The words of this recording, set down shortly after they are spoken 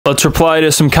Let's reply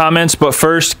to some comments, but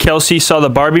first, Kelsey saw the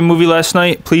Barbie movie last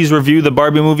night. Please review the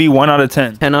Barbie movie 1 out of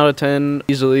 10. 10 out of 10,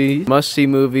 easily. Must-see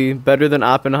movie. Better than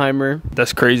Oppenheimer.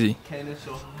 That's crazy.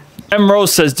 M.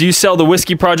 Rose says, do you sell the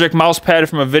Whiskey Project mouse pad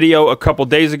from a video a couple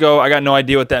days ago? I got no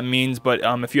idea what that means, but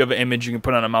if you have an image you can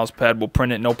put on a mouse pad, we'll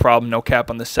print it, no problem, no cap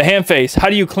on the set. The hand face, how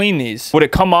do you clean these? Would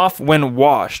it come off when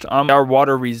washed? They are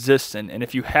water resistant, and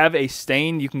if you have a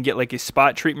stain, you can get like a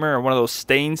spot treatment or one of those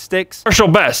stain sticks. Marshall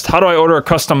Best, how do I order a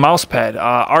custom mouse pad?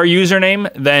 Our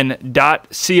username, then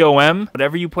 .com.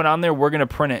 Whatever you put on there, we're going to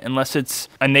print it. Unless it's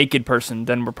a naked person,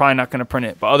 then we're probably not going to print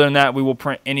it. But other than that, we will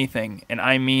print anything, and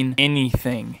I mean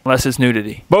anything, unless it's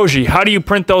nudity. Boji, how do you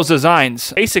print those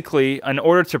designs? Basically, in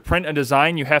order to print a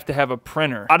design, you have to have a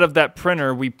printer. Out of that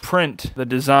printer, we print the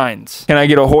designs. Can I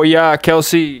get a Hoya,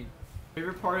 Kelsey?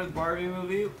 Favorite part of the Barbie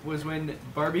movie was when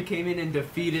Barbie came in and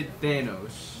defeated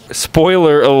Thanos.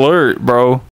 Spoiler alert, bro.